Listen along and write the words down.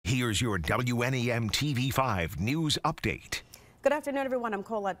Here's your WNEM TV5 News Update. Good afternoon, everyone. I'm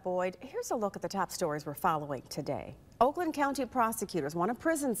Colette Boyd. Here's a look at the top stories we're following today. Oakland County prosecutors want a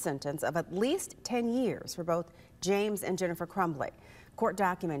prison sentence of at least 10 years for both James and Jennifer Crumbley. Court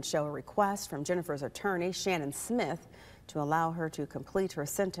documents show a request from Jennifer's attorney, Shannon Smith, to allow her to complete her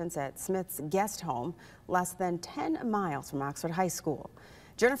sentence at Smith's guest home less than 10 miles from Oxford High School.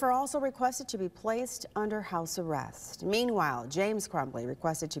 Jennifer also requested to be placed under house arrest. Meanwhile, James Crumbley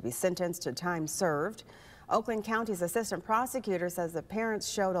requested to be sentenced to time served. Oakland County's assistant prosecutor says the parents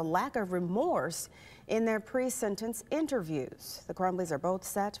showed a lack of remorse in their pre-sentence interviews. The Crumbleys are both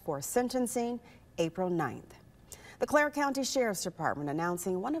set for sentencing April 9th. The Clare County Sheriff's Department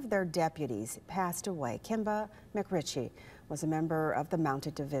announcing one of their deputies passed away. Kimba McRitchie was a member of the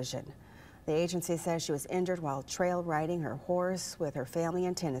Mounted Division. The agency says she was injured while trail riding her horse with her family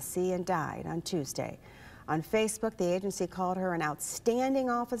in Tennessee and died on Tuesday. On Facebook, the agency called her an outstanding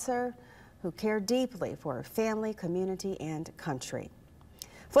officer who cared deeply for her family, community, and country.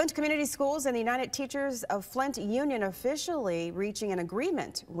 Flint Community Schools and the United Teachers of Flint Union officially reaching an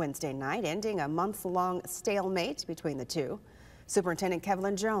agreement Wednesday night, ending a month-long stalemate between the two. Superintendent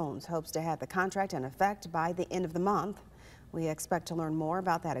Kevin Jones hopes to have the contract in effect by the end of the month. We expect to learn more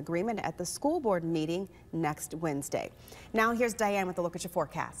about that agreement at the school board meeting next Wednesday. Now here's Diane with a look at your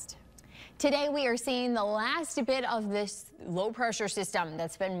forecast. Today we are seeing the last bit of this low pressure system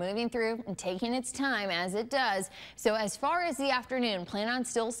that's been moving through and taking its time as it does. So as far as the afternoon, plan on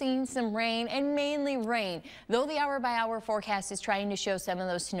still seeing some rain and mainly rain, though the hour-by-hour forecast is trying to show some of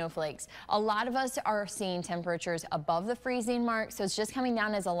those snowflakes. A lot of us are seeing temperatures above the freezing mark, so it's just coming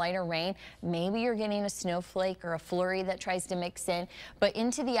down as a lighter rain. Maybe you're getting a snowflake or a flurry that tries to mix in, but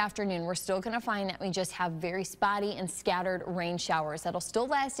into the afternoon we're still going to find that we just have very spotty and scattered rain showers that'll still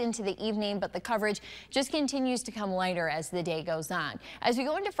last into the evening, but the coverage just continues to come lighter as the day goes on. As we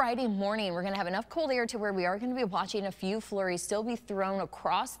go into Friday morning, we're going to have enough cold air to where we are going to be watching a few flurries still be thrown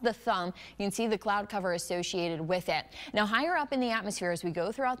across the thumb. You can see the cloud cover associated with it. Now higher up in the atmosphere as we go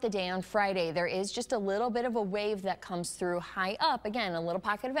throughout the day on Friday, there is just a little bit of a wave that comes through high up. Again, a little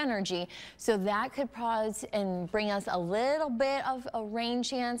pocket of energy. So that could pause and bring us a little bit of a rain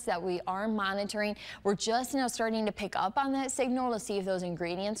chance that we are monitoring. We're just now starting to pick up on that signal to see if those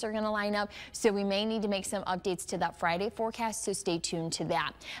ingredients are going to line up. So we may need to make some updates to that Friday forecast, so stay tuned to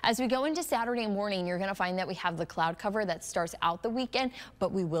that. As we go into Saturday morning, you're going to find that we have the cloud cover that starts out the weekend,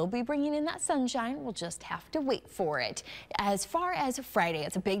 but we will be bringing in that sunshine. We'll just have to wait for it. As far as Friday,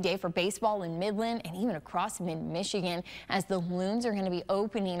 it's a big day for baseball in Midland and even across mid-Michigan. As the loons are going to be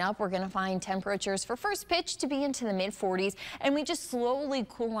opening up, we're going to find temperatures for first pitch to be into the mid-40s, and we just slowly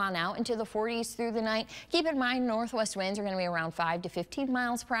cool on out into the 40s through the night. Keep in mind, northwest winds are going to be around 5 to 15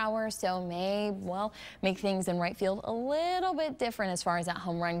 miles per hour, so may, well, make things in right field a little bit different as far as that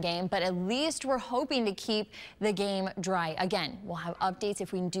home run game, but at least we're hoping to keep the game dry. Again, we'll have updates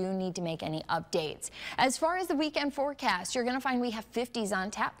if we do need to make any updates. As far as the weekend forecast, you're going to find we have 50s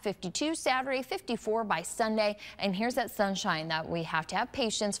on tap, 52 Saturday, 54 by Sunday, and here's that sunshine that we have to have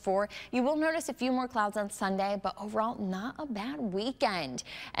patience for. You will notice a few more clouds on Sunday, but overall not a bad weekend.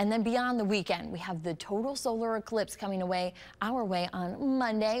 And then beyond the weekend, we have the total solar eclipse coming our way on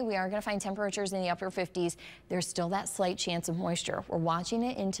Monday. We are going to find temperatures in the upper 50s. There's still that slight chance of moisture. We're watching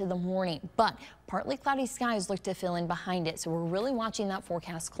it into the morning, but partly cloudy skies look to fill in behind it. So we're really watching that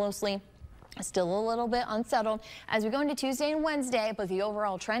forecast closely. Still a little bit unsettled as we go into Tuesday and Wednesday, but the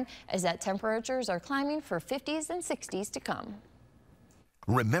overall trend is that temperatures are climbing for 50s and 60s to come.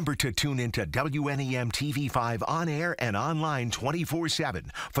 Remember to tune into WNEM TV5 on air and online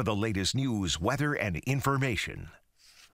 24/7 for the latest news, weather, and information.